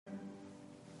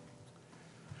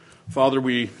Father,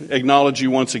 we acknowledge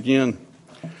you once again,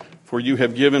 for you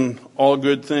have given all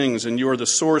good things, and you are the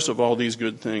source of all these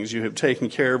good things. You have taken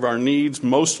care of our needs,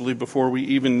 mostly before we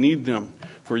even need them,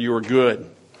 for you are good.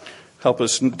 Help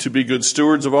us to be good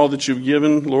stewards of all that you've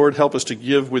given. Lord, help us to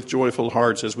give with joyful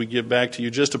hearts as we give back to you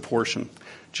just a portion.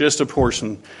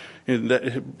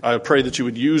 And I pray that you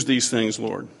would use these things,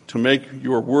 Lord, to make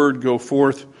your word go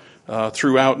forth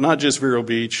throughout not just Vero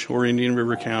Beach or Indian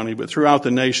River County, but throughout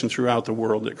the nation, throughout the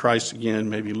world, that Christ again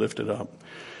may be lifted up.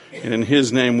 And in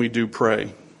his name we do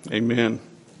pray. Amen.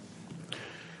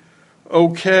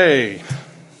 Okay,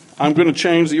 I'm going to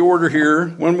change the order here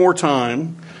one more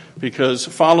time, because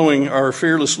following our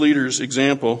fearless leader's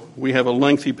example, we have a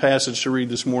lengthy passage to read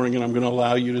this morning, and I'm going to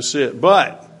allow you to sit.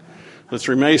 But let's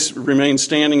remain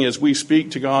standing as we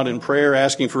speak to God in prayer,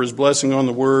 asking for his blessing on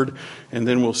the word, and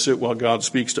then we'll sit while God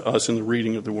speaks to us in the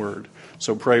reading of the word.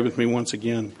 So pray with me once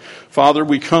again. Father,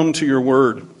 we come to your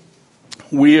word.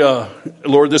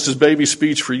 Lord, this is baby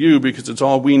speech for you because it's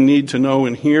all we need to know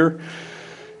and hear.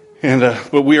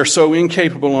 But we are so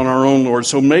incapable on our own, Lord.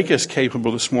 So make us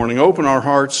capable this morning. Open our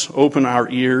hearts, open our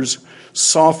ears,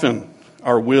 soften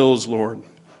our wills, Lord,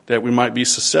 that we might be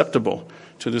susceptible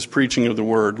to this preaching of the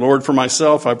word. Lord, for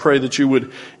myself, I pray that you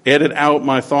would edit out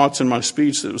my thoughts and my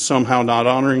speech that was somehow not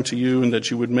honoring to you, and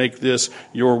that you would make this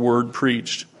your word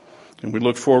preached. And we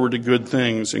look forward to good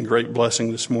things and great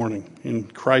blessing this morning. In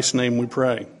Christ's name we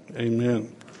pray.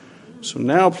 Amen. So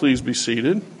now please be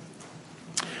seated.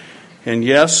 And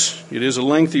yes, it is a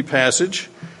lengthy passage.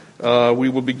 We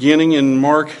will be beginning in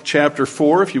Mark chapter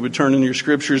 4, if you would turn in your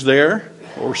scriptures there,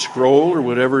 or scroll, or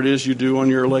whatever it is you do on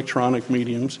your electronic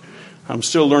mediums. I'm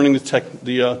still learning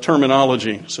the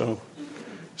terminology, so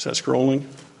is that scrolling?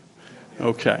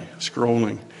 Okay,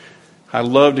 scrolling. I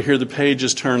love to hear the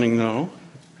pages turning, though.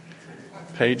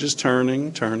 Pages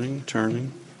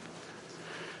turning.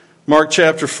 Mark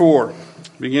chapter 4,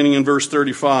 beginning in verse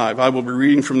 35. I will be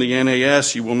reading from the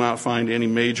NAS. You will not find any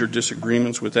major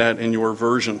disagreements with that in your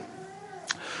version.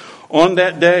 On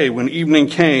that day, when evening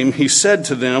came, he said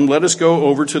to them, "Let us go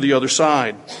over to the other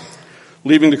side."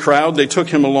 Leaving the crowd, they took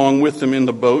him along with them in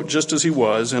the boat, just as he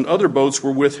was, and other boats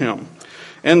were with him.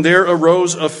 And there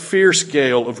arose a fierce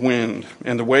gale of wind,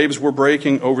 and the waves were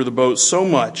breaking over the boat so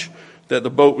much that the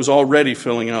boat was already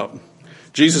filling up.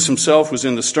 Jesus himself was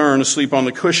in the stern, asleep on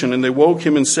the cushion, and they woke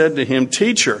him and said to him,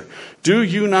 "Teacher, do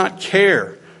you not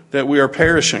care that we are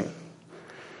perishing?"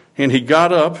 And he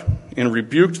got up and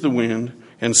rebuked the wind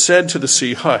and said to the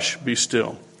sea, "Hush, be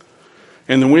still."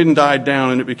 And the wind died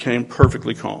down, and it became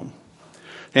perfectly calm.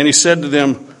 And he said to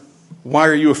them, "Why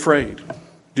are you afraid?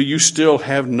 Do you still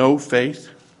have no faith?"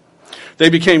 They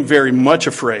became very much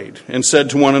afraid and said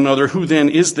to one another, "Who then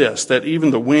is this, that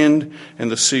even the wind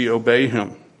and the sea obey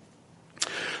him?"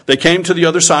 They came to the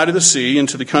other side of the sea,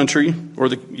 into the country, or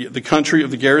the country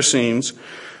of the Gerasenes.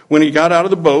 When he got out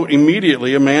of the boat,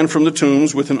 immediately a man from the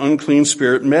tombs with an unclean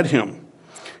spirit met him.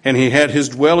 And he had his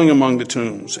dwelling among the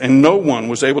tombs, and no one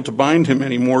was able to bind him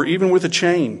anymore, even with a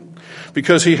chain,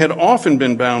 because he had often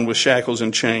been bound with shackles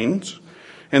and chains.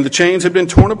 And the chains had been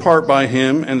torn apart by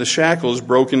him, and the shackles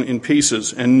broken in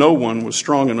pieces, and no one was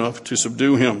strong enough to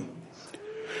subdue him.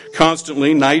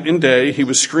 Constantly, night and day, he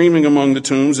was screaming among the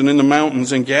tombs and in the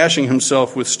mountains and gashing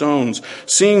himself with stones.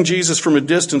 Seeing Jesus from a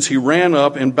distance, he ran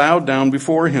up and bowed down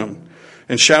before him.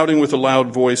 And shouting with a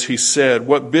loud voice, he said,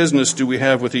 "What business do we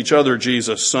have with each other,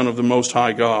 Jesus, Son of the Most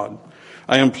High God?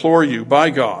 I implore you,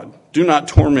 by God, do not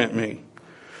torment me."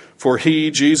 For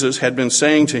he, Jesus, had been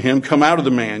saying to him, "Come out of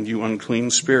the man, you unclean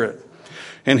spirit."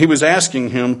 And he was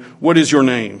asking him, "What is your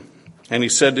name?" And he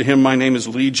said to him, "My name is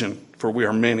Legion, for we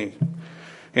are many."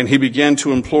 And he began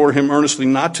to implore him earnestly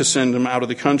not to send him out of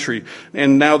the country.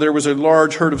 And now there was a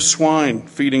large herd of swine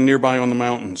feeding nearby on the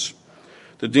mountains.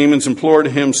 The demons implored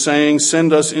him, saying,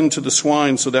 "Send us into the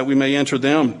swine so that we may enter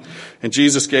them." And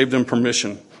Jesus gave them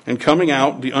permission. And coming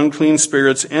out, the unclean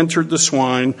spirits entered the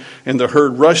swine, and the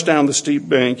herd rushed down the steep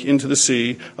bank into the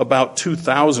sea, about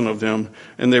 2,000 of them,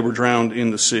 and they were drowned in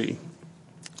the sea.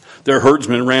 Their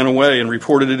herdsmen ran away and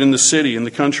reported it in the city, in the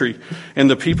country, and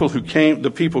the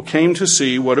people came to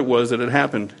see what it was that had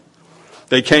happened.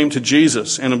 They came to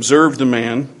Jesus and observed the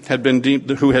man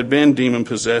who had been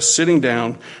demon-possessed, sitting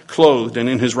down, clothed and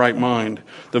in his right mind,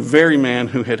 the very man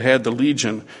who had had the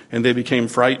legion, and they became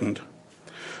frightened.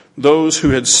 Those who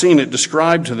had seen it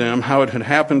described to them how it had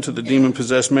happened to the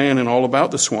demon-possessed man and all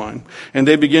about the swine. And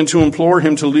they began to implore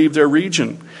him to leave their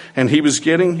region. And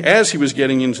as he was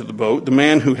getting into the boat, the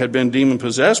man who had been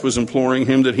demon-possessed was imploring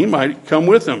him that he might come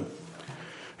with them.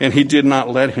 And he did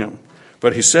not let him.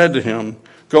 But he said to him,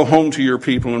 Go home to your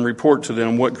people and report to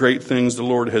them what great things the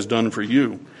Lord has done for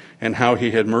you and how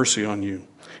he had mercy on you."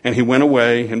 And he went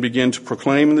away and began to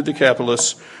proclaim in the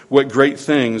Decapolis what great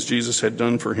things Jesus had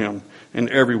done for him, and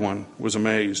everyone was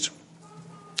amazed.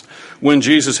 When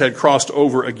Jesus had crossed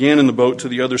over again in the boat to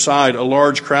the other side, a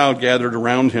large crowd gathered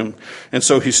around him, and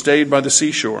so he stayed by the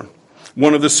seashore.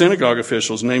 One of the synagogue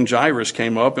officials named Jairus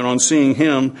came up and on seeing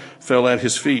him fell at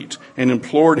his feet and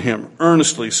implored him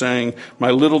earnestly, saying,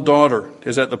 "My little daughter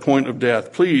is at the point of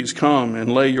death. Please come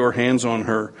and lay your hands on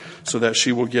her so that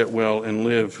she will get well and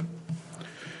live."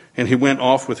 And he went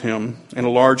off with him, and a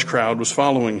large crowd was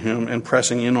following him and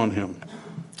pressing in on him.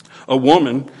 A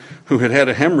woman who had had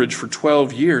a hemorrhage for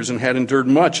 12 years and had endured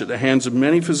much at the hands of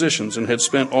many physicians and had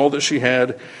spent all that she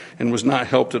had and was not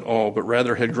helped at all, but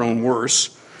rather had grown worse,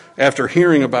 after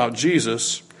hearing about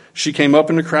Jesus, she came up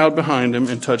in the crowd behind him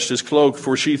and touched his cloak,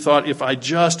 for she thought, "If I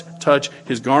just touch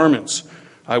his garments,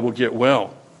 I will get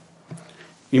well."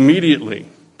 Immediately,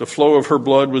 the flow of her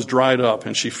blood was dried up,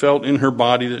 and she felt in her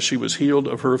body that she was healed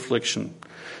of her affliction.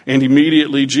 And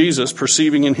immediately Jesus,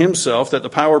 perceiving in himself that the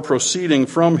power proceeding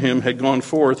from him had gone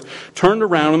forth, turned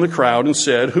around in the crowd and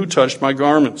said, "Who touched my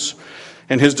garments?"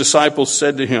 And his disciples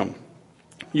said to him,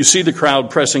 "You see the crowd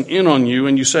pressing in on you,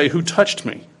 and you say, 'Who touched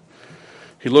me?'"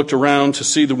 He looked around to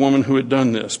see the woman who had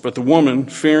done this. But the woman,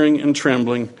 fearing and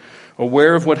trembling,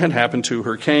 aware of what had happened to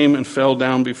her, came and fell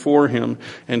down before him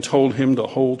and told him the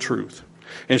whole truth.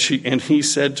 And he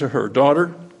said to her,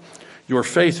 "Daughter, your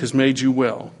faith has made you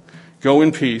well. Go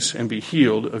in peace and be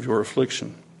healed of your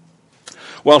affliction."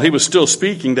 While he was still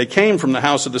speaking, they came from the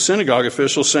house of the synagogue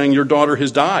official, saying, "Your daughter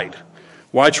has died.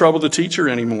 Why trouble the teacher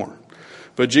anymore?"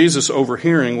 But Jesus,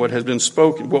 overhearing what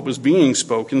was being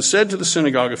spoken, said to the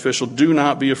synagogue official, "Do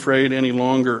not be afraid any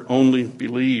longer, only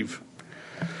believe."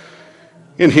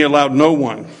 And he allowed no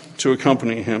one to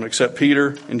accompany him except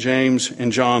Peter and James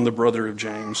and John, the brother of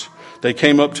James. They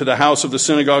came up to the house of the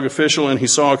synagogue official, and he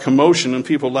saw a commotion and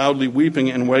people loudly weeping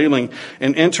and wailing.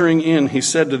 And entering in, he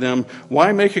said to them,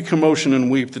 "Why make a commotion and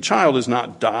weep? The child has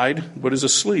not died, but is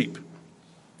asleep."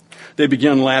 They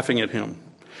began laughing at him.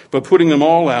 But putting them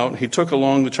all out, he took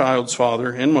along the child's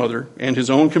father and mother and his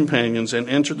own companions and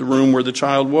entered the room where the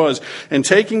child was. And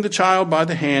taking the child by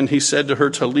the hand, he said to her,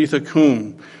 "Talitha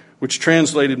cum," which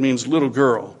translated means, "Little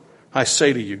girl, I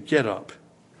say to you, get up."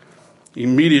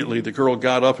 Immediately the girl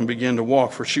got up and began to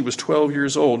walk, for she was 12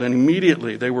 years old. And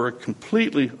immediately they were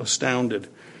completely astounded.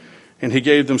 And he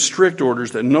gave them strict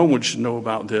orders that no one should know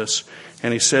about this.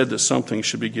 And he said that something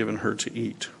should be given her to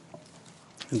eat.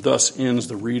 And thus ends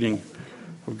the reading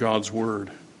of God's word.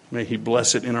 May he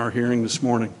bless it in our hearing this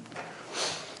morning.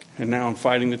 And now I'm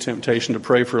fighting the temptation to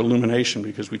pray for illumination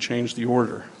because we changed the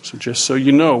order. So just so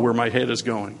you know where my head is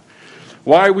going.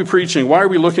 Why are we preaching? Why are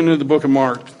we looking into the book of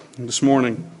Mark this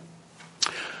morning?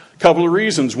 A couple of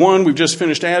reasons. One, we've just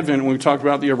finished Advent and we've talked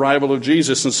about the arrival of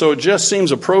Jesus. And so it just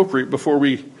seems appropriate before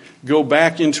we go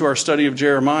back into our study of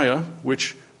Jeremiah,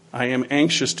 which I am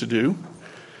anxious to do.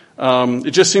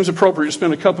 It just seems appropriate to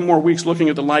spend a couple more weeks looking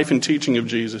at the life and teaching of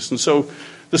Jesus. And so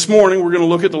this morning we're going to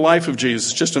look at the life of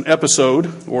Jesus, just an episode,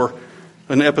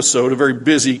 a very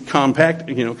busy,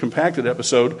 compacted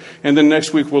episode. And then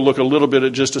next week we'll look a little bit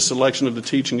at just a selection of the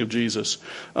teaching of Jesus.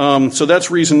 So that's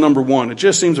reason number one. It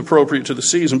just seems appropriate to the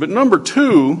season. But number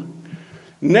two,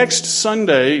 next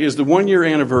Sunday is the 1-year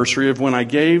anniversary of when I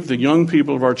gave the young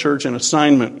people of our church an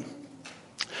assignment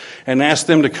and asked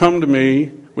them to come to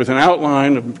me with an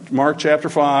outline of Mark chapter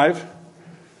 5,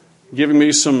 giving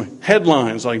me some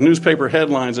headlines, like newspaper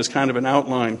headlines as kind of an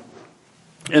outline.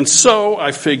 And so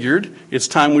I figured it's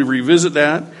time we revisit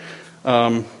that.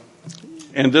 And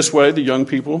this way the young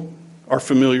people are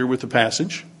familiar with the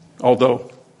passage,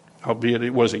 albeit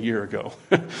it was a year ago.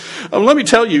 Let me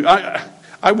tell you,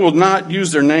 I will not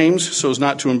use their names so as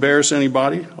not to embarrass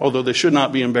anybody, although they should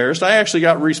not be embarrassed. I actually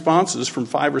got responses from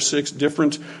 5 or 6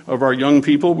 different of our young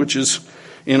people, which is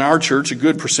in our church a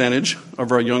good percentage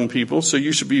of our young people. So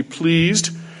you should be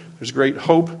pleased. There's great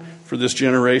hope for this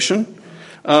generation.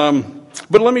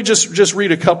 But let me just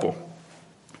read a couple.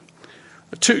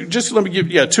 Let me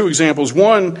give 2 examples.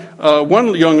 One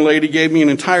young lady gave me an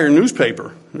entire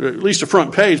newspaper, at least a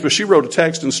front page, but she wrote a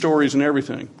text and stories and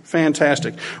everything.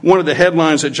 Fantastic. One of the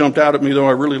headlines that jumped out at me, though,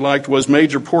 I really liked was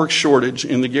 "Major Pork Shortage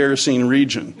in the Gerasene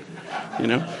Region."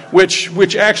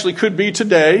 Which actually could be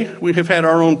today. We have had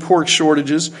our own pork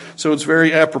shortages, so it's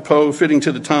very apropos, fitting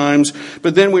to the times.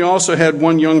 But then we also had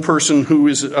one young person who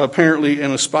is apparently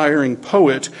an aspiring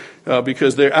poet,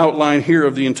 because the outline here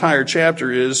of the entire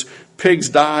chapter is "Pigs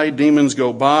die, demons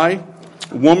go by,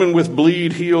 woman with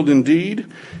bleed healed indeed,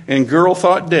 and girl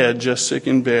thought dead, just sick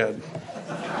in bed."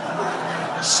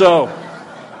 So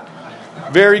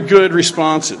Very good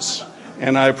responses.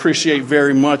 And I appreciate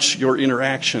very much your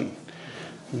interaction.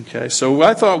 Okay, so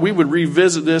I thought we would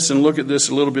revisit this and look at this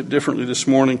a little bit differently this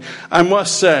morning. I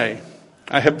must say,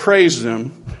 I have praised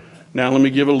them. Now let me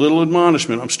give a little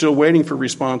admonishment. I'm still waiting for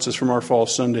responses from our fall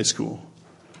Sunday school.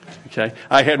 Okay,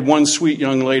 I had one sweet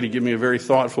young lady give me a very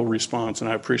thoughtful response, and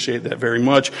I appreciate that very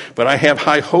much. But I have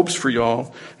high hopes for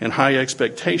y'all and high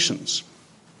expectations.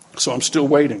 So I'm still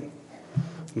waiting.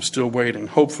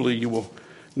 Hopefully you will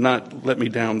not let me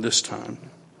down this time.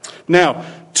 Now,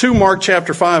 to Mark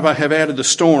chapter 5, I have added the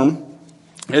storm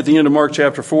at the end of Mark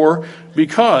chapter 4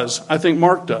 because I think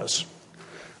Mark does.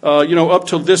 Up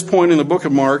till this point in the book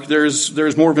of Mark,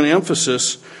 there's more of an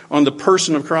emphasis on the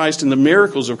person of Christ and the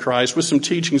miracles of Christ with some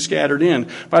teaching scattered in.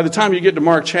 By the time you get to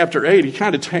Mark chapter 8, he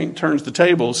kind of turns the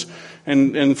tables.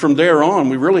 And from there on,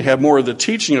 we really have more of the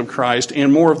teaching of Christ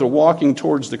and more of the walking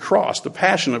towards the cross, the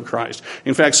passion of Christ.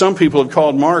 In fact, some people have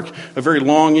called Mark a very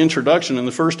long introduction in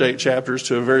the first 8 chapters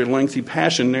to a very lengthy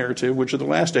passion narrative, which are the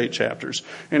last 8 chapters.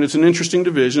 And it's an interesting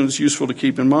division. It's useful to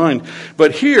keep in mind.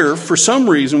 But here, for some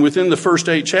reason, within the first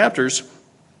 8 chapters,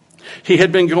 he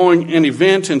had been going an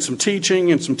event and some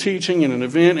teaching and an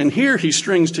event. And here he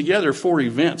strings together 4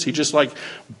 events. He just like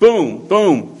boom,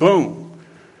 boom, boom.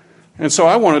 And so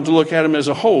I wanted to look at him as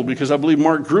a whole because I believe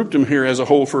Mark grouped him here as a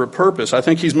whole for a purpose. I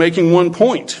think he's making one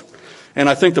point. And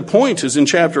I think the point is in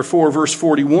chapter 4, verse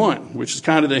 41, which is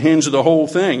kind of the hinge of the whole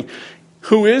thing.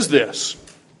 Who is this?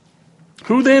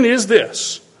 Who then is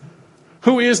this?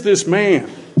 Who is this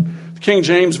man? The King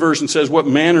James Version says, what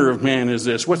manner of man is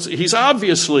this? He's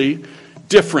obviously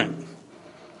different.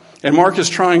 And Mark is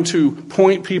trying to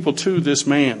point people to this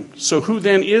man. So who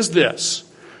then is this?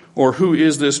 Or who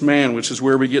is this man, which is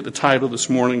where we get the title this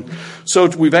morning. So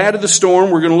we've added the storm.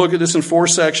 We're going to look at this in 4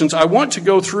 sections. I want to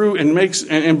go through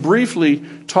and briefly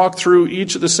talk through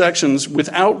each of the sections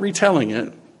without retelling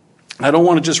it. I don't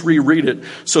want to just reread it.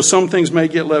 So some things may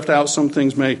get left out, some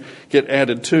things may get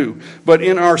added too. But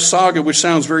in our saga, which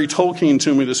sounds very Tolkien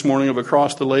to me this morning, of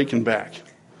Across the Lake and Back.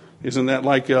 Isn't that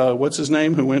like, what's his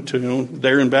name, who went to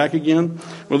there and back again?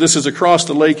 Well, this is Across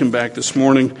the Lake and Back this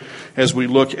morning as we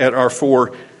look at our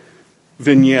 4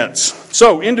 vignettes.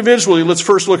 So individually, let's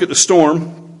first look at the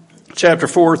storm, chapter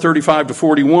 4, 35 to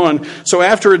 41. So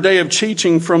after a day of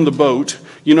teaching from the boat,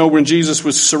 when Jesus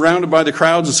was surrounded by the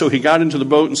crowds, and so he got into the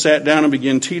boat and sat down and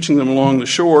began teaching them along the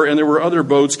shore, and there were other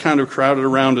boats kind of crowded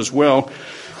around as well.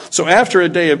 So after a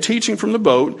day of teaching from the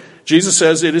boat, Jesus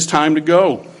says it is time to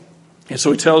go. And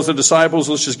so he tells the disciples,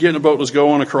 let's just get in the boat, let's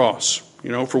go on across.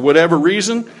 For whatever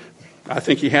reason, I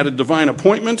think he had a divine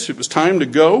appointment. It was time to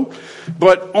go.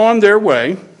 But on their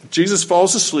way, Jesus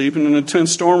falls asleep and an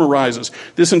intense storm arises.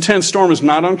 This intense storm is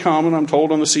not uncommon, I'm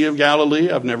told, on the Sea of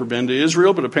Galilee. I've never been to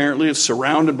Israel, but apparently it's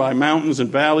surrounded by mountains and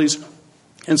valleys.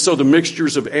 And so the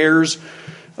mixtures of airs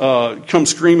come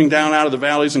screaming down out of the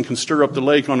valleys and can stir up the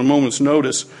lake on a moment's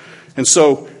notice. And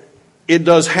so it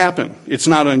does happen. It's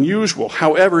not unusual.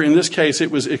 However, in this case,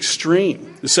 it was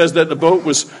extreme. It says that the boat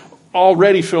was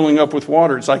already filling up with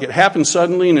water. It's like it happened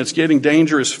suddenly and it's getting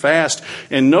dangerous fast.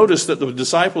 And notice that the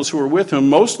disciples who are with him,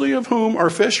 mostly of whom are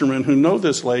fishermen who know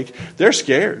this lake, they're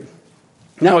scared.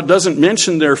 Now, it doesn't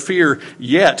mention their fear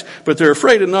yet, but they're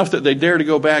afraid enough that they dare to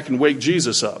go back and wake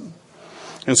Jesus up.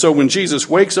 And so when Jesus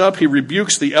wakes up, he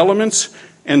rebukes the elements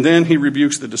and then he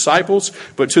rebukes the disciples.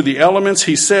 But to the elements,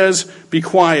 he says, be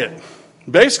quiet.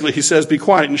 Basically, he says, be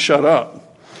quiet and shut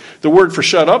up. The word for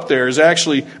shut up there is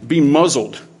actually be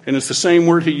muzzled. And it's the same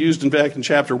word he used back in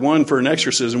chapter 1 for an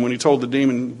exorcism when he told the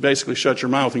demon, basically shut your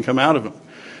mouth and come out of him.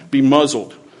 Be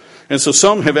muzzled. And so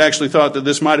some have actually thought that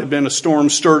this might have been a storm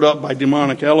stirred up by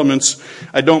demonic elements.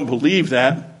 I don't believe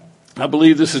that. I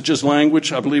believe this is just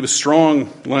language. I believe it's strong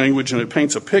language and it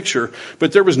paints a picture.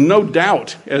 But there was no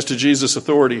doubt as to Jesus'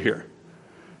 authority here.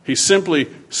 He simply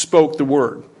spoke the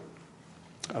word.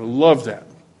 I love that.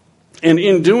 And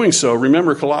in doing so,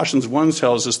 remember Colossians 1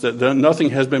 tells us that nothing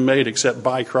has been made except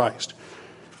by Christ.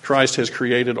 Christ has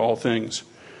created all things.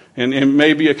 And it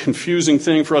may be a confusing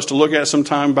thing for us to look at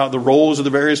sometime about the roles of the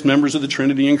various members of the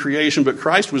Trinity in creation, but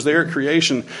Christ was there at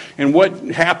creation. And what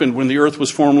happened when the earth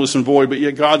was formless and void, but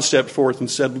yet God stepped forth and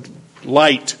said,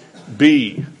 light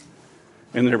be.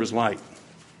 And there was light.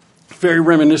 Very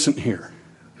reminiscent here.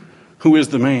 Who is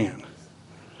the man?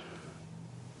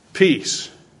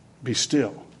 Peace, be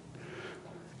still.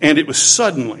 And it was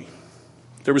suddenly.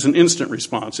 There was an instant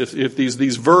response. If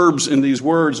these verbs in these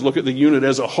words look at the unit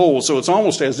as a whole, so it's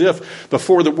almost as if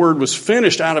before the word was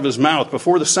finished out of his mouth,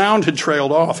 before the sound had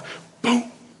trailed off,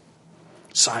 boom,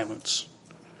 silence,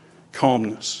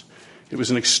 calmness. It was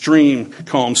an extreme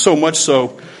calm, so much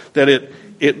so that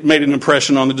it made an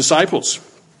impression on the disciples.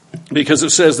 because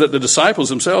it says that the disciples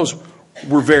themselves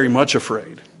were very much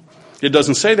afraid. It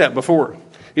doesn't say that before.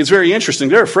 It's very interesting.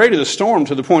 They're afraid of the storm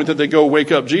to the point that they go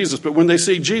wake up Jesus. But when they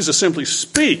see Jesus simply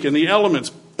speak and the elements,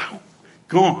 boom,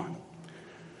 gone,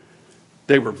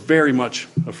 they were very much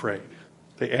afraid.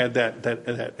 They add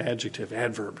that adjective,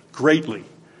 adverb, greatly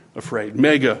afraid,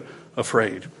 mega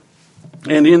afraid.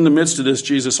 And in the midst of this,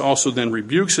 Jesus also then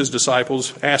rebukes his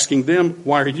disciples, asking them,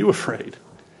 why are you afraid?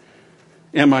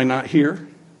 Am I not here?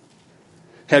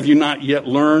 Have you not yet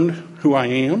learned who I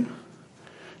am?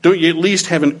 Don't you at least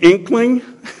have an inkling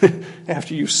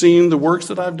after you've seen the works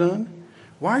that I've done?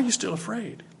 Why are you still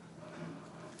afraid?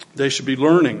 They should be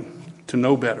learning to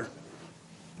know better.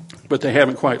 But they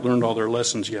haven't quite learned all their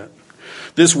lessons yet.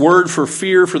 This word for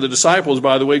fear for the disciples,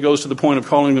 by the way, goes to the point of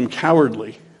calling them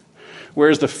cowardly.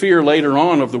 Whereas the fear later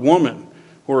on of the woman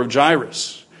or of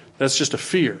Jairus, that's just a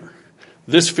fear.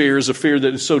 This fear is a fear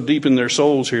that is so deep in their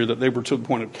souls here that they were to the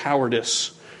point of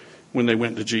cowardice when they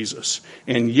went to Jesus.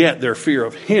 And yet their fear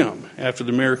of him after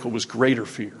the miracle was greater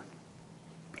fear.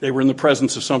 They were in the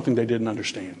presence of something they didn't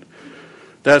understand.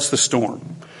 That's the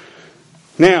storm.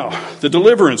 Now, the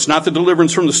deliverance, not the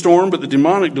deliverance from the storm, but the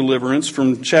demonic deliverance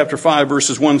from chapter 5,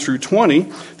 verses 1 through 20.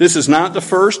 This is not the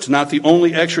first, not the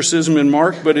only exorcism in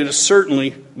Mark, but it is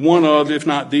certainly one of, if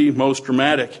not the most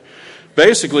dramatic.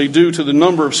 Basically, due to the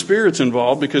number of spirits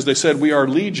involved, because they said we are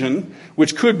legion,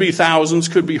 which could be thousands,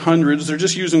 could be hundreds. They're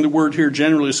just using the word here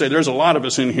generally to say there's a lot of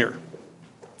us in here.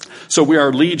 So we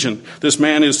are legion. This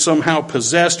man is somehow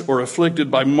possessed or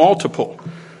afflicted by multiple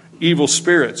evil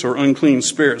spirits or unclean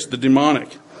spirits, the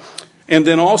demonic. And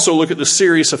then also look at the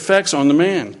serious effects on the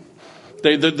man.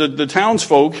 The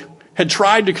townsfolk had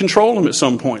tried to control him at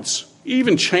some points,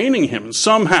 even chaining him. And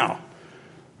somehow,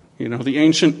 the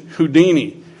ancient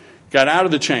Houdini got out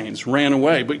of the chains, ran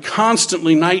away, but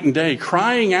constantly night and day,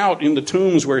 crying out in the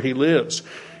tombs where he lives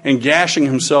and gashing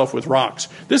himself with rocks.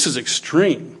 This is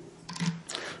extreme.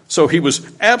 So he was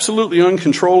absolutely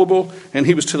uncontrollable, and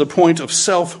he was to the point of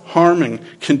self-harming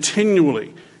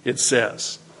continually, it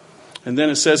says. And then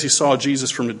it says he saw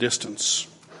Jesus from a distance.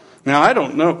 Now, I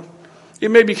don't know.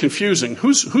 It may be confusing.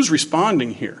 Who's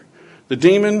responding here? The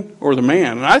demon or the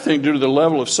man? And I think due to the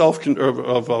level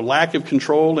of lack of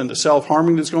control and the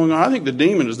self-harming that's going on, I think the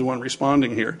demon is the one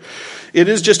responding here. It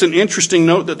is just an interesting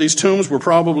note that these tombs were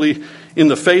probably in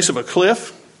the face of a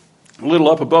cliff, a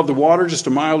little up above the water, just a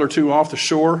mile or two off the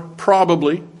shore.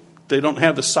 Probably. They don't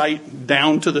have the site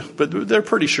down but they're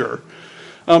pretty sure.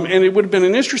 And it would have been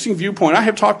an interesting viewpoint. I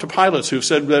have talked to pilots who've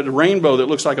said that a rainbow that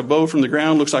looks like a bow from the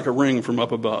ground looks like a ring from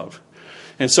up above.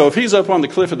 And so if he's up on the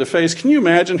cliff of the face, can you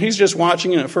imagine? He's just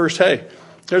watching and at first, hey,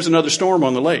 there's another storm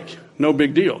on the lake. No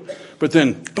big deal. But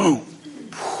then, boom,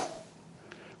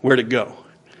 where'd it go?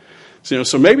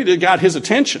 So maybe they got his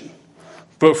attention.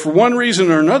 But for one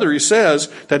reason or another, he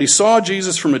says that he saw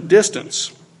Jesus from a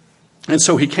distance. And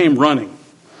so he came running.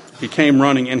 He came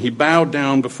running and he bowed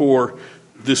down before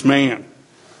this man.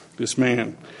 This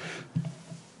man.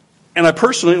 And I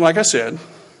personally, like I said,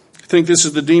 think this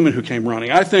is the demon who came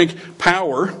running. I think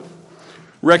power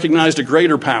recognized a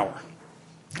greater power.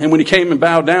 And when he came and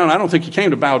bowed down, I don't think he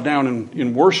came to bow down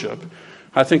in worship.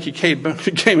 I think he came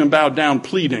and bowed down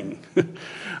pleading.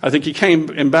 I think he came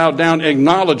and bowed down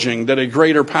acknowledging that a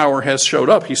greater power has showed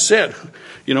up. He said,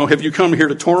 have you come here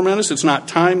to torment us? It's not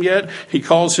time yet. He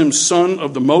calls him Son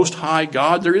of the Most High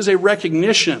God. There is a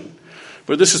recognition.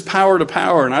 But this is power to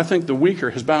power, and I think the weaker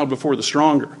has bowed before the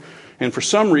stronger. And for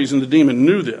some reason, the demon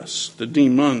knew this. The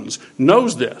demons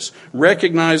knows this,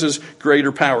 recognizes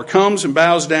greater power, comes and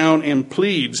bows down and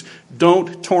pleads,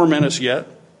 don't torment us yet.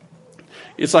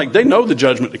 It's like they know the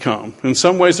judgment to come. In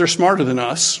some ways, they're smarter than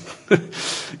us.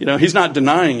 He's not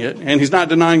denying it, and he's not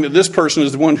denying that this person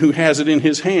is the one who has it in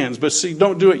his hands. But see,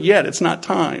 don't do it yet. It's not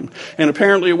time. And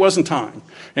apparently it wasn't time.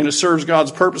 And it serves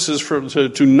God's purposes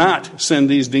to not send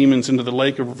these demons into the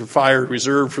lake of fire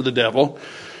reserved for the devil.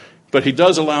 But he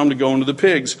does allow them to go into the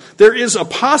pigs. There is a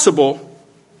possible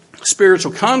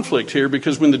spiritual conflict here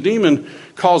because when the demon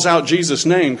calls out Jesus'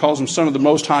 name, calls him Son of the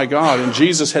Most High God, and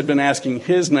Jesus had been asking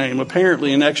his name,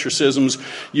 apparently in exorcisms,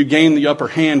 you gain the upper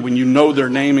hand when you know their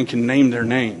name and can name their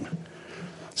name.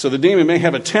 So the demon may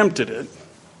have attempted it,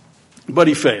 but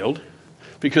he failed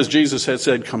because Jesus had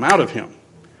said, come out of him.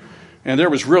 And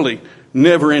there was really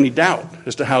never any doubt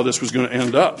as to how this was going to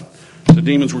end up. The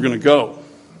demons were going to go.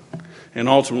 And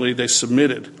ultimately, they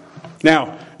submitted.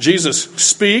 Now, Jesus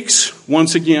speaks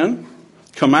once again.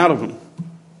 Come out of him.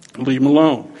 Leave him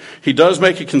alone. He does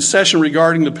make a concession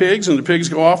regarding the pigs, and the pigs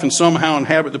go off and somehow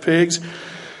inhabit the pigs.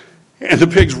 And the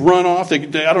pigs run off. I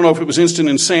don't know if it was instant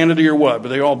insanity or what, but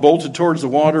they all bolted towards the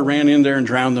water, ran in there, and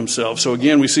drowned themselves. So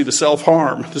again, we see the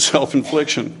self-harm, the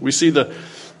self-infliction. We see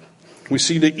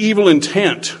the evil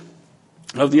intent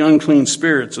of the unclean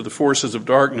spirits, of the forces of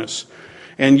darkness.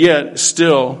 And yet, it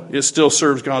still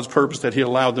serves God's purpose that he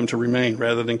allowed them to remain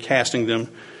rather than casting them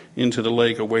into the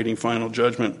lake awaiting final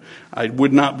judgment. I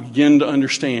would not begin to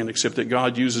understand except that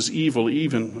God uses evil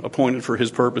even appointed for his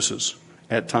purposes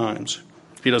at times.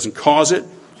 He doesn't cause it.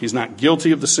 He's not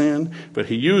guilty of the sin, but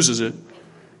he uses it.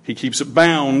 He keeps it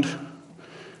bound,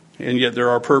 and yet there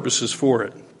are purposes for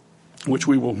it, which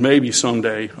we will maybe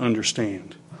someday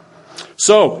understand.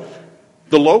 So,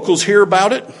 the locals hear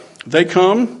about it. They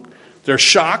come. They're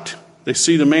shocked. They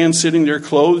see the man sitting there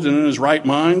clothed and in his right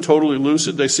mind, totally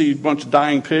lucid. They see a bunch of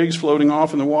dying pigs floating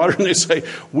off in the water, and they say,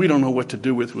 we don't know what to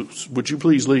do with it. Would you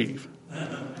please leave?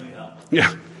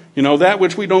 Yeah. That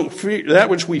which we don't fear, that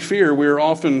which we fear, we're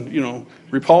often,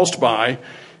 repulsed by.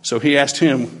 So he asked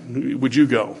him, would you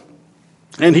go?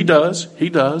 And he does.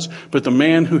 But the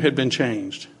man who had been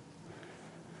changed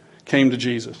came to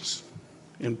Jesus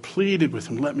and pleaded with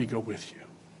him, let me go with you.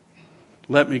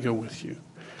 Let me go with you.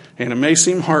 And it may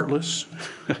seem heartless,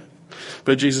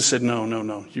 but Jesus said,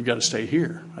 no, you've got to stay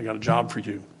here. I got a job for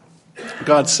you.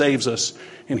 God saves us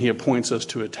and he appoints us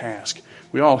to a task.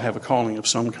 We all have a calling of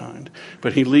some kind.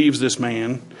 But he leaves this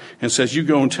man and says, you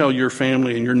go and tell your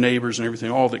family and your neighbors and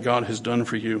everything, all that God has done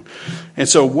for you. And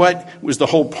so what was the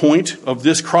whole point of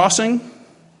this crossing?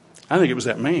 I think it was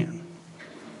that man.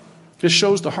 This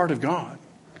shows the heart of God.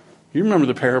 You remember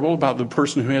the parable about the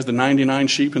person who has the 99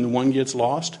 sheep and the one gets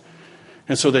lost?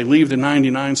 And so they leave the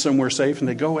 99 somewhere safe and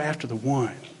they go after the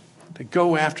one. They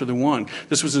go after the one.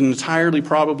 This was an entirely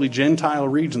probably Gentile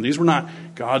region. These were not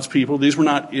God's people. These were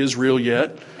not Israel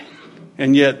yet.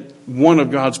 And yet one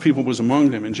of God's people was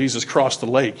among them. And Jesus crossed the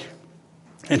lake.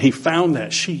 And he found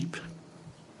that sheep.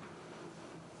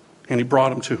 And he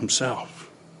brought him to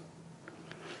himself.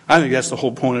 I think that's the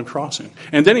whole point of crossing.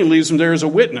 And then he leaves them there as a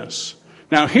witness.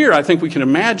 Now here I think we can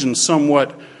imagine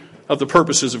somewhat of the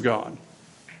purposes of God.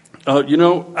 You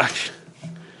know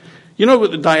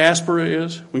what the diaspora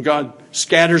is? When God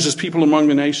scatters his people among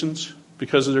the nations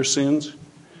because of their sins?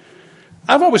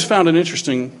 I've always found it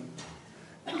interesting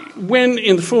when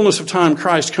in the fullness of time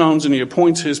Christ comes and he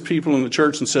appoints his people in the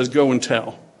church and says, go and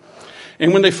tell.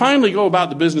 And when they finally go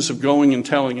about the business of going and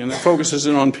telling, and it focuses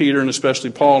in on Peter and especially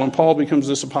Paul, and Paul becomes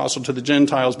this apostle to the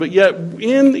Gentiles, but yet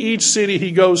in each city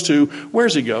he goes to,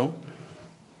 where's he go?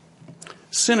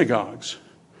 Synagogues.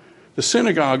 The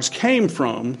synagogues came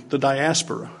from the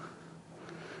diaspora.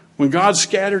 When God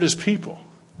scattered his people,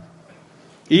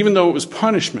 even though it was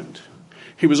punishment,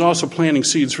 he was also planting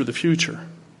seeds for the future.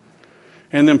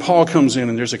 And then Paul comes in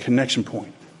and there's a connection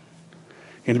point.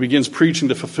 And he begins preaching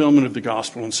the fulfillment of the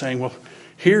gospel and saying, well,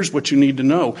 here's what you need to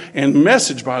know. And the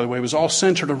message, by the way, was all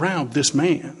centered around this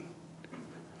man.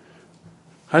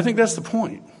 I think that's the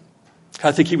point.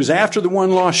 I think he was after the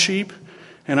one lost sheep,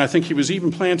 and I think he was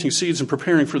even planting seeds and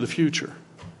preparing for the future.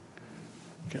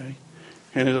 Okay?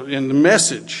 And the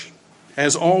message,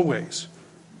 as always,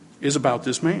 is about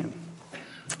this man.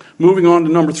 Moving on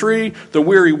to number 3, the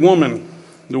weary woman.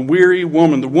 The weary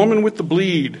woman. The woman with the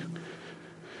bleed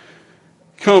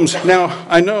comes. Now,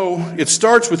 I know it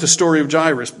starts with the story of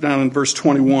Jairus down in verse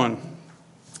 21.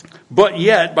 But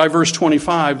yet, by verse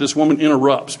 25, this woman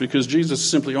interrupts because Jesus is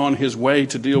simply on his way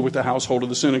to deal with the household of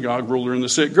the synagogue ruler and the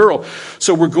sick girl.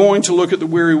 So we're going to look at the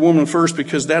weary woman first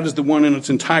because that is the one in its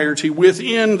entirety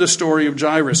within the story of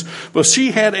Jairus. But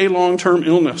she had a long-term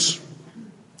illness.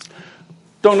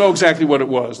 Don't know exactly what it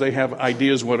was. They have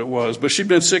ideas what it was. But she'd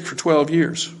been sick for 12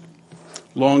 years.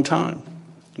 Long time.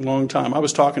 Long time. I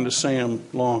was talking to Sam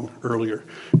Long earlier.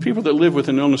 People that live with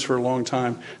an illness for a long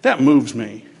time, that moves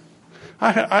me.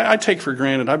 I take for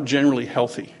granted I'm generally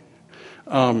healthy.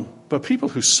 But people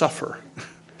who suffer.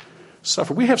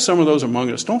 We have some of those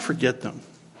among us. Don't forget them.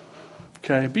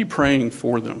 Okay? Be praying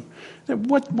for them.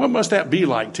 What must that be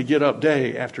like to get up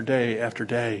day after day after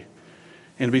day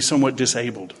and to be somewhat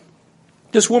disabled?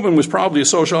 This woman was probably a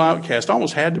social outcast.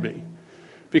 Almost had to be.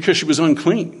 Because she was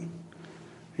unclean.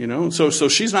 So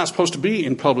she's not supposed to be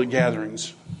in public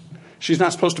gatherings. She's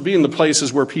not supposed to be in the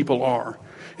places where people are.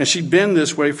 And she'd been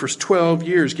this way for 12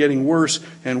 years, getting worse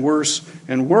and worse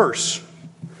and worse.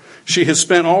 She had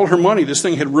spent all her money. This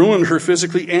thing had ruined her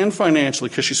physically and financially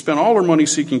because she spent all her money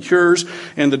seeking cures.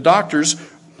 And the doctors,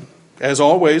 as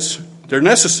always, they're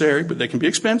necessary, but they can be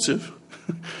expensive.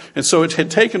 And so it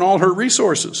had taken all her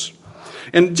resources.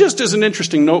 And just as an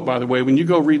interesting note, by the way, when you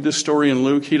go read this story in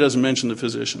Luke, he doesn't mention the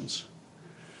physicians.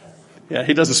 Yeah,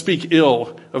 he doesn't speak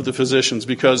ill of the physicians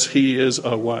because he is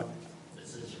a what?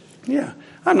 Yeah,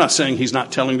 I'm not saying he's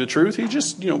not telling the truth. He's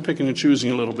just, picking and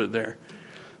choosing a little bit there.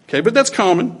 Okay, but that's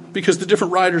common because the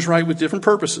different writers write with different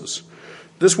purposes.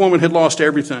 This woman had lost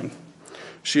everything.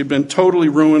 She had been totally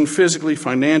ruined physically,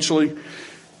 financially,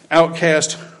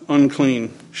 outcast,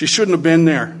 unclean. She shouldn't have been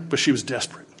there, but she was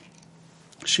desperate.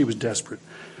 She was desperate.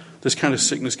 This kind of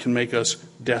sickness can make us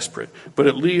desperate. But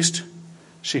at least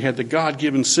she had the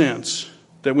God-given sense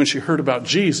that when she heard about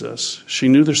Jesus, she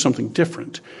knew there's something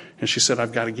different. And she said,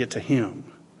 I've got to get to him.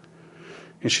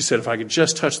 And she said, if I could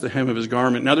just touch the hem of his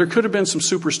garment. Now, there could have been some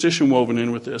superstition woven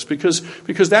in with this because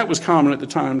that was common at the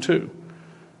time, too.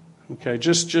 Okay,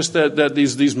 just that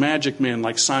these magic men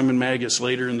like Simon Magus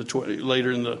later in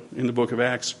the book of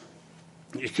Acts,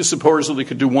 supposedly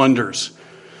could do wonders.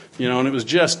 And it was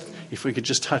just, if we could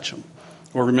just touch them.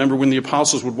 Or remember when the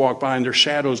apostles would walk by and their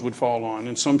shadows would fall on,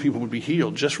 and some people would be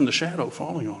healed just from the shadow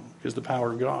falling on them, because the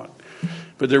power of God.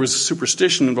 But there was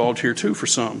superstition involved here too for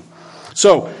some.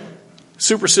 So,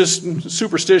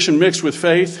 superstition mixed with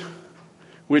faith,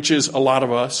 which is a lot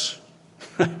of us,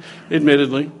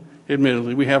 admittedly,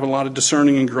 we have a lot of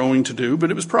discerning and growing to do,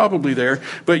 but it was probably there.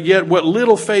 But yet what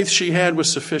little faith she had was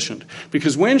sufficient.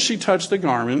 Because when she touched the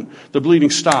garment, the bleeding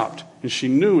stopped. And she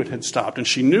knew it had stopped. And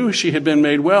she knew she had been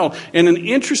made well. And an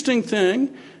interesting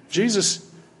thing,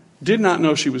 Jesus did not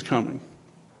know she was coming.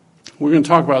 We're going to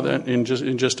talk about that in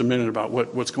just a minute about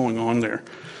what's going on there.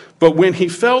 But when he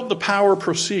felt the power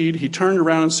proceed, he turned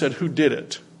around and said, who did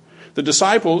it? The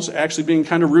disciples, actually being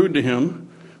kind of rude to him,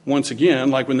 once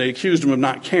again, like when they accused him of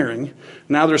not caring,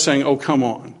 now they're saying, oh, come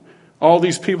on. All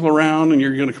these people around and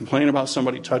you're going to complain about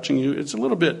somebody touching you. It's a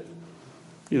little bit,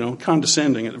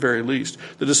 condescending at the very least.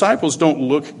 The disciples don't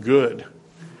look good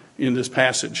in this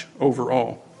passage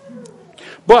overall.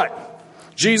 But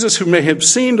Jesus, who may have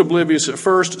seemed oblivious at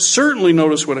first, certainly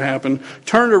noticed what happened,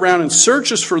 turned around and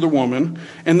searches for the woman,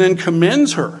 and then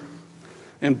commends her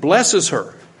and blesses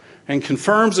her and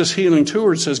confirms this healing to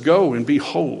her and says, go and be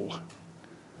whole.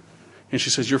 And she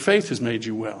says, your faith has made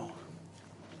you well.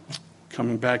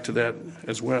 Coming back to that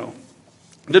as well.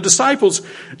 The disciples,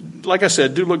 like I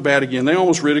said, do look bad again. They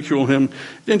almost ridicule him.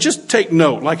 And just take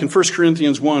note, like in 1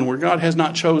 Corinthians 1, where God has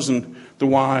not chosen the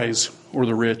wise or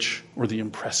the rich or the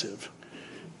impressive.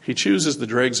 He chooses the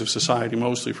dregs of society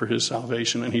mostly for his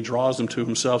salvation, and he draws them to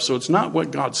himself. So it's not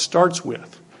what God starts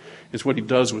with. It's what he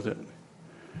does with it.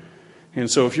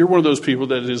 And so if you're one of those people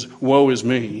that is, woe is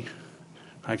me,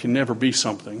 I can never be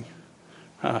something,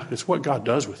 it's what God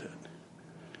does with it.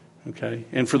 Okay?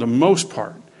 And for the most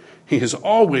part, he has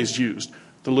always used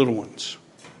the little ones.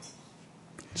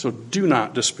 So do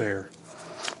not despair.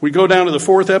 We go down to the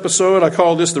fourth episode. I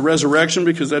call this the resurrection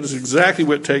because that is exactly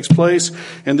what takes place.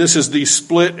 And this is the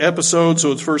split episode.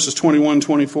 So it's verses 21,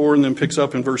 24, and then picks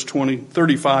up in verse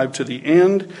 35 to the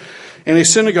end. And a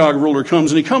synagogue ruler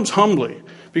comes, and he comes humbly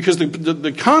because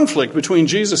the conflict between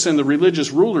Jesus and the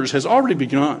religious rulers has already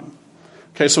begun.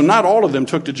 Okay, so not all of them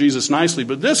took to Jesus nicely,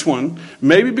 but this one,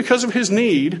 maybe because of his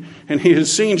need, and he has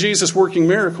seen Jesus working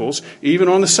miracles, even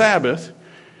on the Sabbath,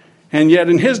 and yet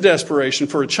in his desperation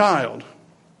for a child,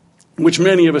 which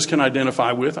many of us can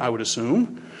identify with, I would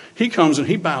assume, he comes and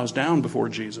he bows down before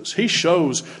Jesus. He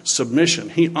shows submission.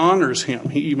 He honors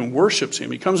him. He even worships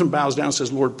him. He comes and bows down and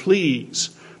says, Lord,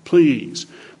 please,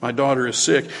 my daughter is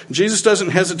sick. Jesus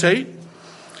doesn't hesitate.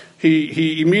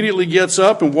 He immediately gets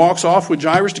up and walks off with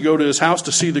Jairus to go to his house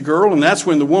to see the girl, and that's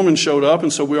when the woman showed up,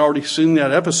 and so we already seen that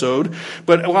episode.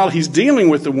 But while he's dealing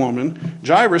with the woman,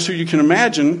 Jairus, who you can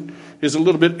imagine is a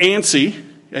little bit antsy,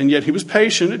 and yet he was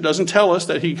patient. It doesn't tell us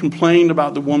that he complained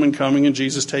about the woman coming and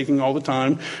Jesus taking all the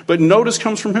time. But notice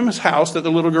comes from his house that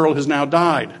the little girl has now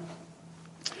died.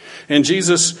 And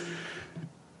Jesus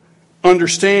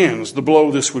understands the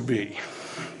blow this would be.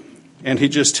 And he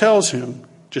just tells him,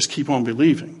 just keep on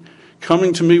believing.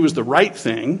 Coming to me was the right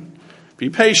thing.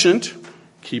 Be patient.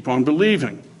 Keep on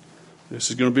believing. This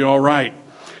is going to be all right.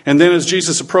 And then as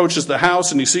Jesus approaches the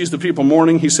house and he sees the people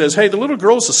mourning, he says, hey, the little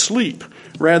girl's asleep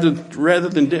rather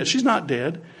than dead. She's not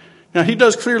dead. Now, he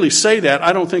does clearly say that.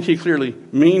 I don't think he clearly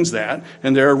means that,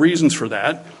 and there are reasons for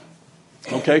that.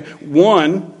 Okay,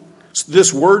 one,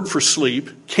 this word for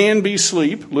sleep can be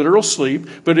sleep, literal sleep,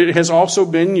 but it has also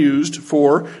been used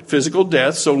for physical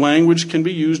death, so language can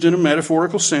be used in a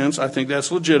metaphorical sense. I think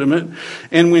that's legitimate.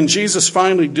 And when Jesus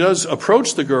finally does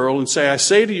approach the girl and say, I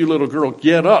say to you, little girl,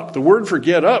 get up. The word for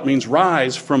get up means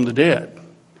rise from the dead.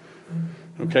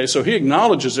 Okay, so he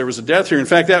acknowledges there was a death here. In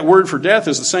fact, that word for death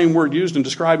is the same word used in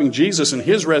describing Jesus and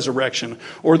his resurrection,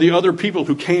 or the other people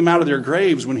who came out of their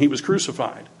graves when he was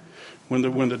crucified. When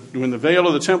the veil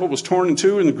of the temple was torn in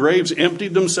two and the graves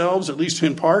emptied themselves, at least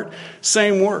in part,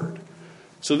 same word.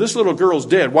 So this little girl's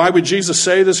dead. Why would Jesus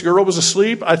say this girl was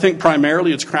asleep? I think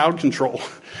primarily it's crowd control.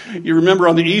 You remember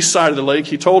on the east side of the lake,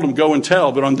 he told them, go and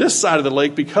tell. But on this side of the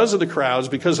lake, because of the crowds,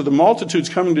 because of the multitudes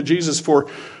coming to Jesus for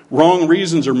wrong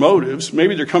reasons or motives,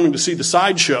 maybe they're coming to see the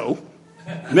sideshow,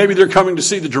 maybe they're coming to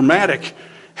see the dramatic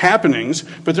happenings,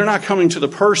 but they're not coming to the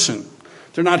person.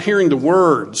 They're not hearing the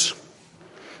words.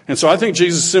 And so I think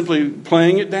Jesus is simply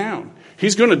playing it down.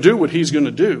 He's going to do what he's going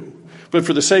to do. But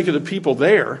for the sake of the people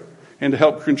there, and to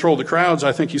help control the crowds,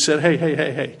 I think he said,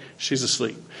 hey, she's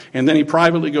asleep. And then he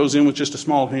privately goes in with just a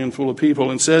small handful of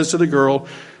people and says to the girl,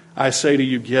 I say to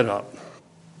you, get up.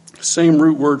 Same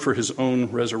root word for his own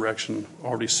resurrection.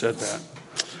 Already said that.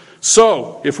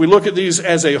 So, if we look at these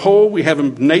as a whole, we have a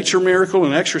nature miracle,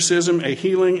 an exorcism, a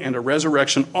healing, and a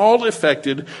resurrection, all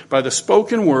effected by the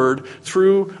spoken word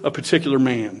through a particular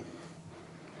man.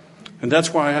 And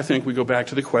that's why I think we go back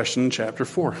to the question in chapter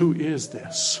 4. Who is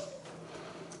this?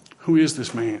 Who is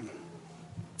this man?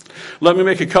 Let me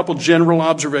make a couple general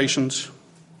observations.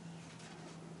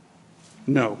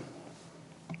 No,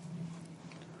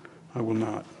 I will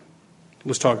not.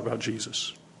 Let's talk about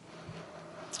Jesus.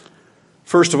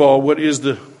 First of all, what is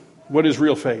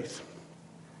real faith?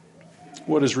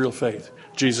 What is real faith?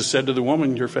 Jesus said to the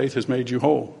woman, your faith has made you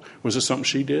whole. Was it something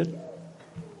she did?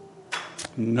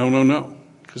 No.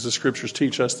 Because the scriptures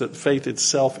teach us that faith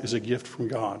itself is a gift from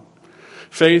God.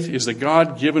 Faith is the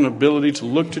God-given ability to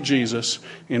look to Jesus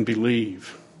and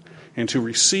believe and to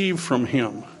receive from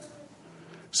him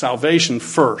salvation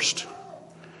first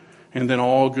and then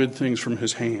all good things from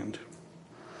his hand.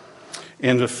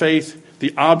 And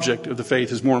the object of the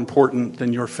faith is more important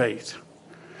than your faith.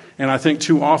 And I think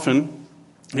too often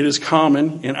it is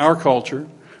common in our culture,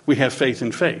 we have faith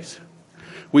in faith.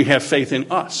 We have faith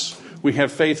in us. We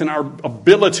have faith in our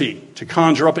ability to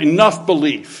conjure up enough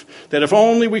belief that if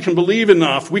only we can believe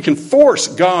enough, we can force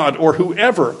God or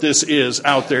whoever this is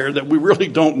out there that we really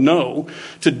don't know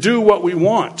to do what we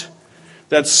want.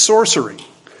 That's sorcery.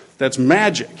 That's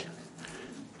magic.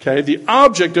 Okay, the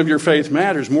object of your faith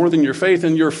matters more than your faith,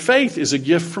 and your faith is a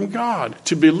gift from God.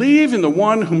 To believe in the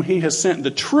one whom he has sent,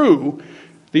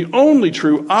 the only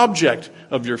true object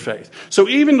of your faith. So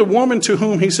even the woman to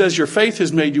whom he says your faith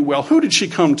has made you well, who did she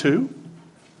come to?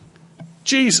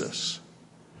 Jesus.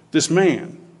 This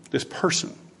man, this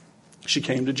person. She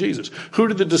came to Jesus. Who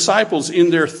did the disciples in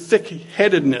their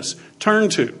thick-headedness turn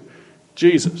to?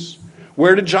 Jesus.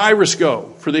 Where did Jairus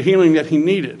go for the healing that he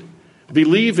needed?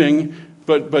 Believing,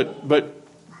 but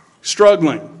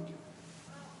struggling.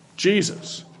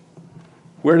 Jesus.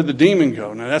 Where did the demon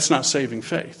go? Now that's not saving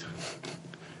faith.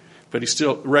 But he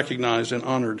still recognized and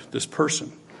honored this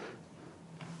person,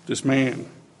 this man.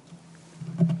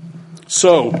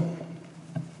 So,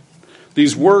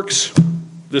 these works,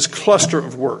 this cluster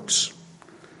of works,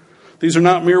 these are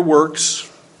not mere works.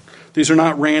 These are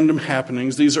not random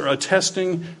happenings. These are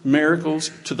attesting miracles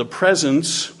to the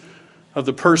presence of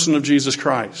the person of Jesus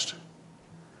Christ.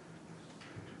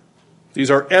 These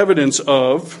are evidence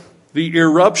of the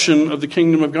eruption of the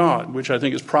kingdom of God, which I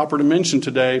think is proper to mention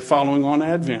today following on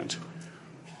Advent.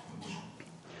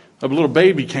 A little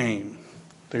baby came.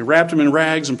 They wrapped him in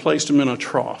rags and placed him in a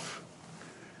trough.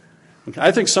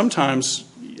 I think sometimes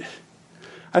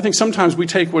we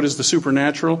take what is the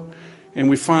supernatural and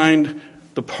we find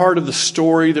the part of the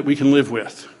story that we can live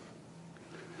with.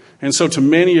 And so to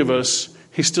many of us,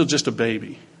 he's still just a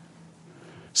baby.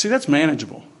 See, that's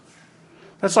manageable.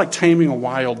 That's like taming a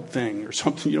wild thing or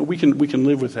something. We can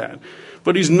live with that.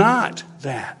 But he's not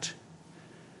that.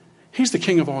 He's the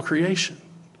King of all creation,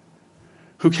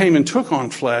 who came and took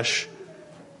on flesh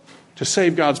to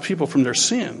save God's people from their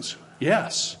sins.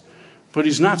 Yes, but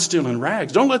he's not still in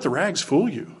rags. Don't let the rags fool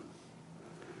you.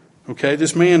 Okay,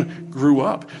 this man grew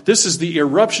up. This is the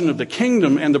eruption of the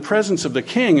kingdom and the presence of the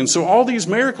king. And so all these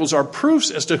miracles are proofs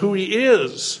as to who he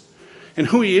is. And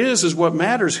who he is what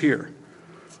matters here.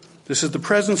 This is the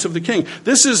presence of the king.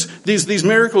 These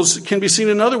miracles can be seen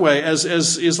another way as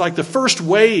is like the first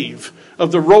wave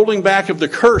of the rolling back of the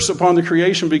curse upon the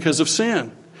creation because of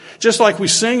sin. Just like we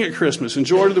sing at Christmas in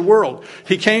Joy to the World.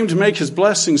 He came to make his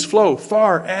blessings flow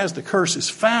far as the curse is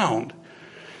found.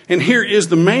 And here is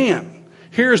the man.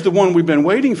 Here is the one we've been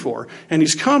waiting for. And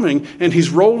he's coming and he's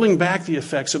rolling back the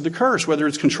effects of the curse, whether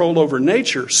it's control over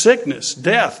nature, sickness,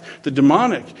 death, the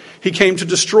demonic. He came to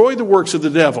destroy the works of the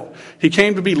devil. He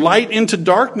came to be light into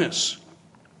darkness.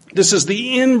 This is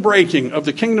the inbreaking of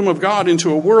the kingdom of God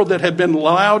into a world that had been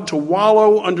allowed to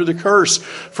wallow under the curse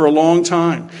for a long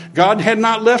time. God had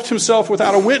not left himself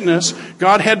without a witness.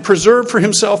 God had preserved for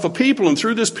himself a people, and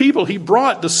through this people he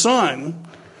brought the Son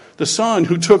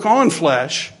who took on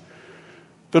flesh,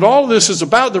 But all of this is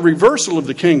about the reversal of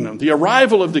the kingdom, the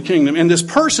arrival of the kingdom. And this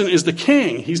person is the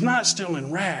king. He's not still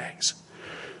in rags.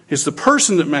 It's the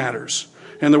person that matters.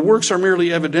 And the works are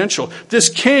merely evidential. This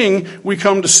king we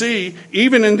come to see,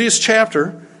 even in this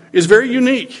chapter, is very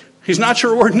unique. He's not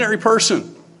your ordinary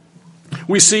person.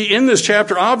 We see in this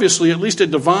chapter, obviously, at least a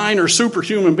divine or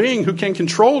superhuman being who can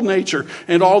control nature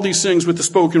and all these things with the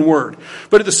spoken word.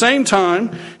 But at the same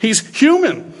time, he's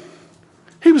human.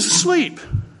 He was asleep.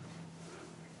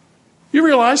 You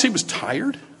realize he was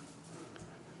tired?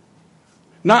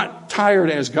 Not tired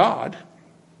as God.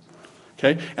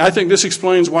 Okay? I think this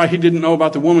explains why he didn't know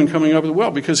about the woman coming up with the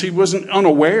well, because he wasn't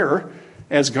unaware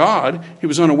as God. He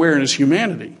was unaware in his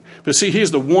humanity. But see, he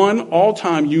is the one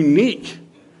all-time unique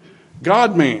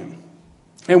God-man.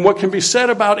 And what can be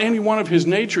said about any one of his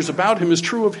natures about him is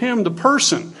true of him, the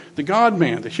person, the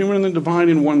God-man, the human and the divine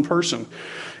in one person.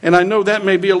 And I know that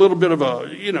may be a little bit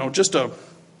of just a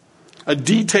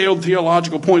detailed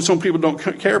theological point some people don't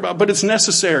care about, but it's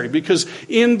necessary because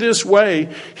in this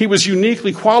way, he was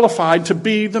uniquely qualified to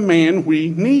be the man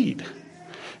we need.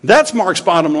 That's Mark's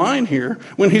bottom line here.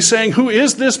 When he's saying, who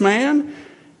is this man?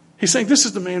 He's saying, this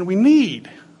is the man we need.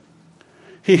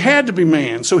 He had to be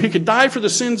man so he could die for the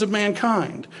sins of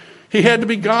mankind. He had to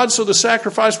be God so the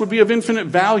sacrifice would be of infinite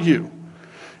value.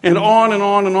 And on and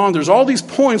on and on. There's all these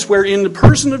points where in the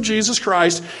person of Jesus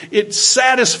Christ, it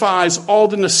satisfies all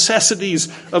the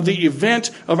necessities of the event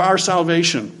of our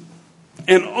salvation.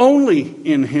 And only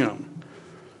in him.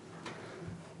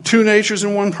 Two natures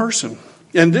in one person.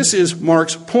 And this is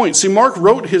Mark's point. See, Mark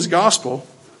wrote his gospel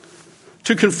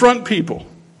to confront people.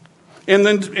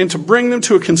 And to bring them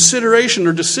to a consideration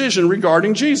or decision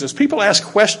regarding Jesus. People ask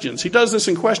questions. He does this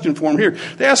in question form here.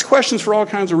 They ask questions for all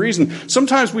kinds of reasons.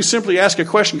 Sometimes we simply ask a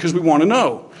question because we want to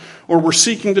know. Or we're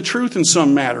seeking the truth in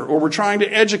some matter. Or we're trying to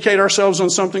educate ourselves on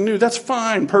something new. That's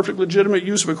fine. Perfect legitimate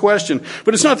use of a question.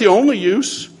 But it's not the only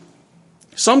use.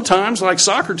 Sometimes, like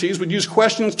Socrates, would use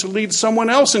questions to lead someone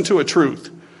else into a truth.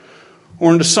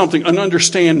 Or into something, an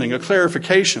understanding, a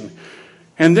clarification.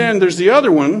 And then there's the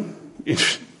other one.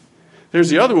 There's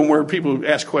the other one where people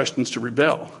ask questions to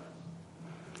rebel.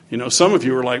 You know, some of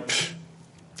you are like,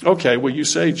 okay, well, you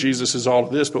say Jesus is all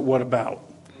of this, but what about?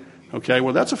 Okay,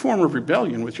 well, that's a form of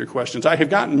rebellion with your questions. I have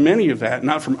gotten many of that,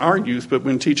 not from our youth, but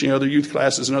when teaching other youth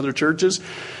classes in other churches.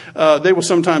 They will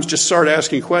sometimes just start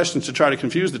asking questions to try to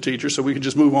confuse the teacher so we can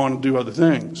just move on and do other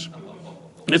things.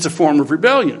 It's a form of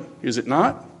rebellion, is it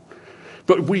not?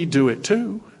 But we do it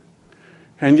too.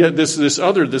 And yet this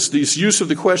use of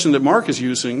the question that Mark is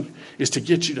using is to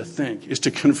get you to think, is to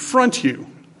confront you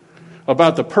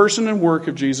about the person and work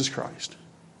of Jesus Christ.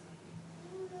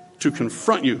 To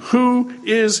confront you. Who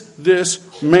is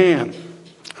this man?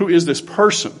 Who is this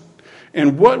person?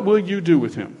 And what will you do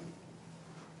with him?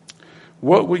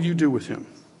 What will you do with him?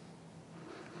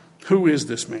 Who is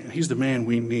this man? He's the man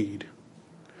we need.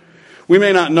 We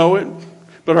may not know it.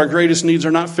 But our greatest needs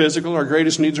are not physical. Our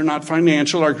greatest needs are not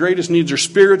financial. Our greatest needs are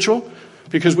spiritual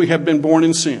because we have been born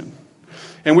in sin.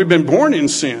 And we've been born in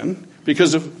sin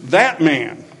because of that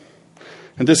man.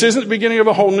 And this isn't the beginning of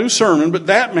a whole new sermon, but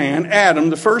that man,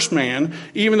 Adam, the first man,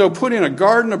 even though put in a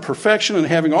garden of perfection and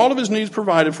having all of his needs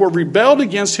provided for, rebelled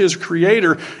against his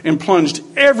creator and plunged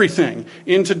everything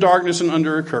into darkness and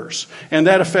under a curse. And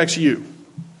that affects you.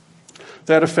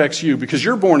 That affects you because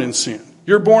you're born in sin.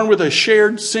 You're born with a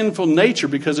shared sinful nature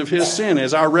because of his sin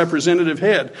as our representative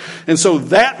head. And so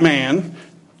that man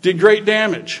did great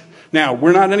damage. Now,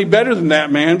 we're not any better than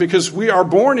that man because we are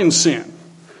born in sin.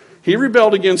 He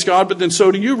rebelled against God, but then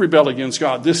so do you rebel against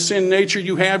God. This sin nature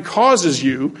you have causes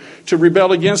you to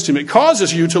rebel against him. It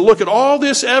causes you to look at all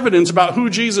this evidence about who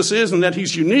Jesus is and that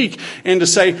he's unique and to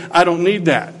say, I don't need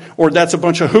that. Or that's a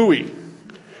bunch of hooey.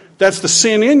 That's the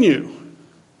sin in you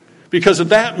because of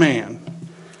that man.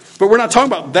 But we're not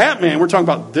talking about that man. We're talking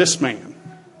about this man.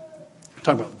 We're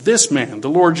talking about this man, the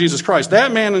Lord Jesus Christ.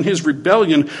 That man in his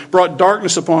rebellion brought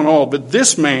darkness upon all. But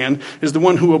this man is the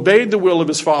one who obeyed the will of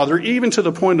his Father, even to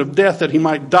the point of death, that he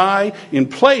might die in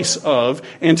place of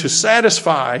and to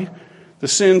satisfy the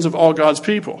sins of all God's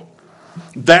people.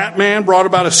 That man brought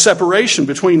about a separation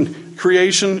between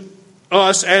creation,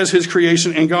 us as his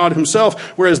creation, and God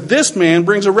himself. Whereas this man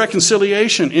brings a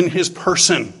reconciliation in his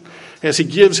person, as he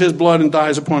gives his blood and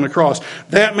dies upon the cross.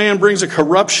 That man brings a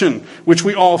corruption, which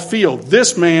we all feel.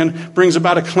 This man brings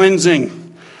about a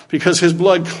cleansing, because his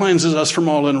blood cleanses us from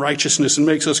all unrighteousness and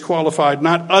makes us qualified,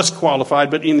 not us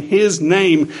qualified, but in his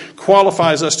name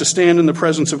qualifies us to stand in the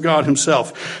presence of God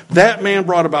himself. That man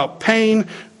brought about pain.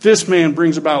 This man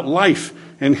brings about life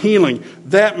and healing.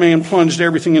 That man plunged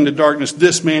everything into darkness.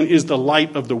 This man is the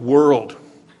light of the world.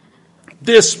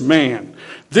 This man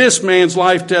This man's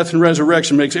life, death, and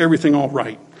resurrection makes everything all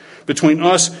right between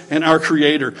us and our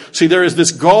Creator. See, there is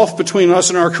this gulf between us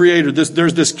and our Creator.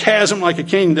 There's this chasm like a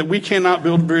king that we cannot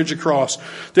build a bridge across.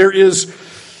 There's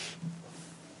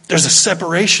a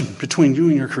separation between you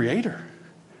and your Creator.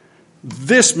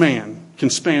 This man can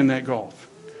span that gulf.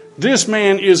 This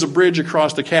man is a bridge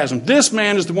across the chasm. This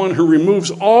man is the one who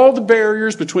removes all the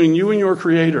barriers between you and your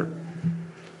Creator.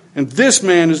 And this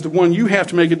man is the one you have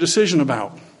to make a decision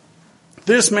about.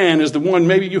 This man is the one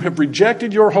maybe you have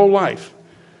rejected your whole life.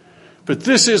 But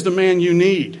this is the man you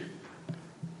need.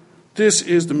 This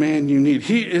is the man you need.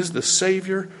 He is the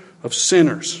Savior of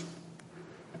sinners.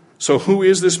 So who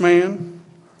is this man?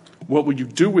 What will you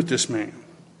do with this man?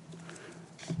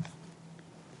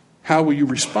 How will you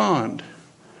respond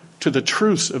to the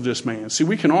truths of this man? See,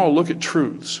 we can all look at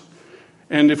truths.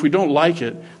 And if we don't like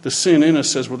it, the sin in us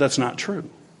says, well, that's not true.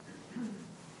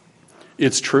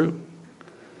 It's true.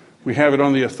 We have it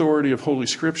on the authority of Holy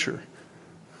Scripture,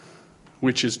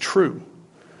 which is true.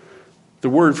 The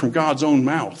word from God's own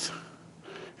mouth.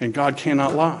 And God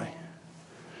cannot lie.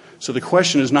 So the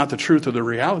question is not the truth or the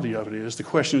reality of it is. The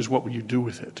question is, what will you do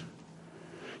with it?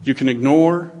 You can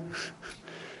ignore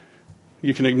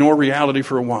reality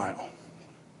for a while.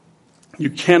 You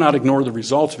cannot ignore the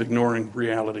results of ignoring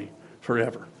reality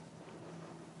forever.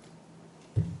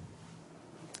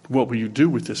 What will you do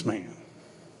with this man?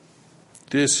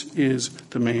 This is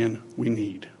the man we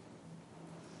need.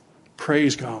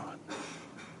 Praise God.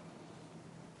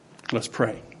 Let's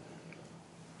pray.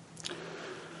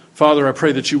 Father, I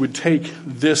pray that you would take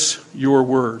this, your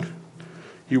word.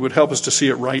 You would help us to see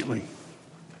it rightly.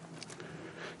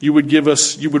 You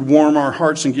would warm our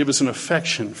hearts and give us an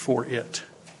affection for it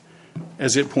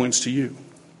as it points to you.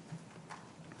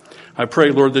 I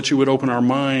pray, Lord, that you would open our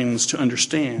minds to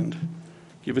understand.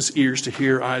 Give us ears to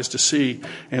hear, eyes to see.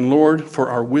 And Lord, for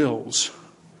our wills,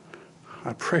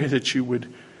 I pray that you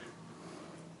would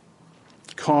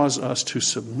cause us to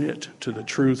submit to the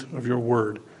truth of your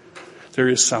word. There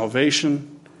is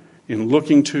salvation in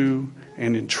looking to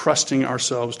and in trusting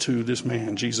ourselves to this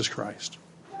man, Jesus Christ.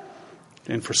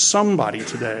 And for somebody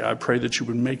today, I pray that you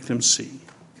would make them see.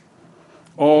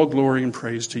 All glory and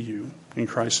praise to you. In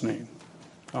Christ's name.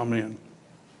 Amen.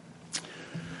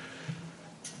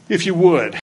 If you would,